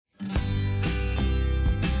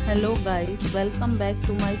Hello guys, welcome back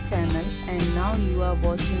to my channel and now you are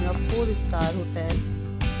watching a 4-star hotel.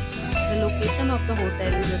 The location of the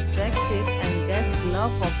hotel is attractive and guests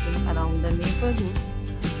love walking around the neighborhood.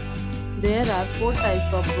 There are 4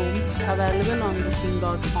 types of rooms available on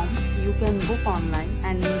booking.com. You can book online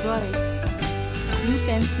and enjoy it. You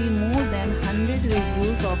can see more than 100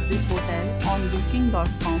 reviews of this hotel on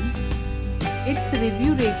booking.com. Its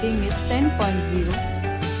review rating is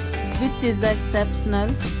 10.0, which is the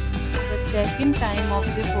exceptional. The check-in time of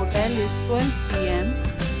this hotel is 12 p.m.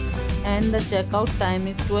 and the check-out time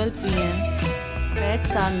is 12 p.m.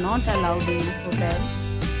 Pets are not allowed in this hotel.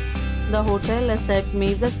 The hotel accepts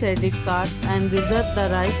major credit cards and reserves the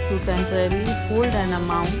right to temporarily hold an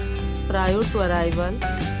amount prior to arrival.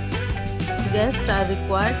 Guests are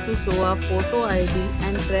required to show a photo ID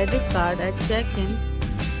and credit card at check-in.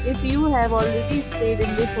 If you have already stayed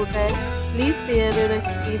in this hotel, please share your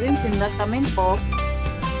experience in the comment box.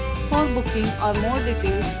 For booking or more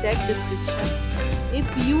details, check description. If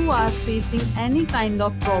you are facing any kind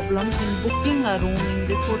of problem in booking a room in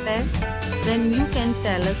this hotel, then you can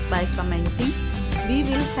tell us by commenting. We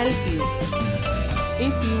will help you.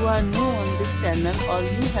 If you are new on this channel or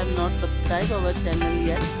you have not subscribed our channel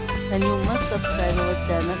yet, then you must subscribe our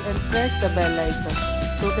channel and press the bell icon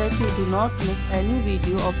so that you do not miss any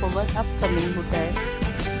video of our upcoming hotel.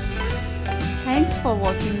 Thanks for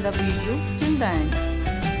watching the video till the end.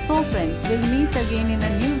 So friends, we'll meet again in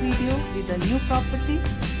a new video with a new property.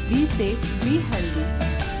 Be safe, be healthy.